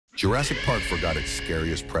Jurassic Park forgot its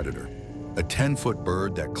scariest predator, a 10-foot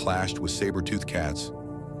bird that clashed with saber-toothed cats,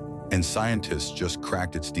 and scientists just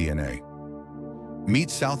cracked its DNA.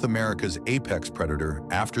 Meet South America's apex predator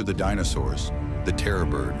after the dinosaurs, the terror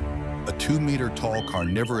bird, a 2-meter-tall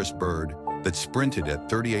carnivorous bird that sprinted at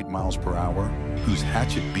 38 miles per hour, whose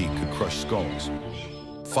hatchet beak could crush skulls.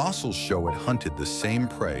 Fossils show it hunted the same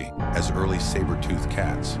prey as early saber-toothed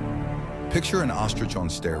cats. Picture an ostrich on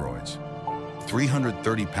steroids.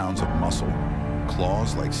 330 pounds of muscle,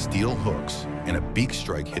 claws like steel hooks, and a beak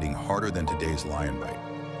strike hitting harder than today's lion bite.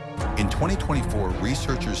 In 2024,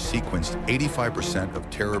 researchers sequenced 85% of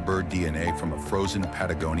terror bird DNA from a frozen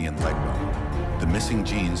Patagonian leg bone. The missing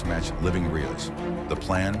genes matched living rheas. The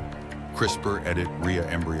plan? CRISPR-edit rhea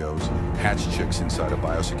embryos, hatch chicks inside a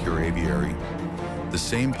biosecure aviary. The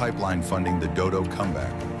same pipeline funding the dodo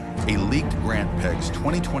comeback. A leaked grant pegs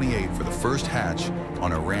 2028 for the first hatch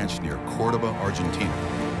on a ranch near Cordoba, Argentina.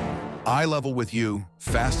 Eye level with you,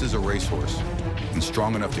 fast as a racehorse, and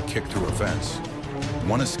strong enough to kick through a fence.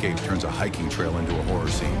 One escape turns a hiking trail into a horror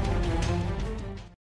scene.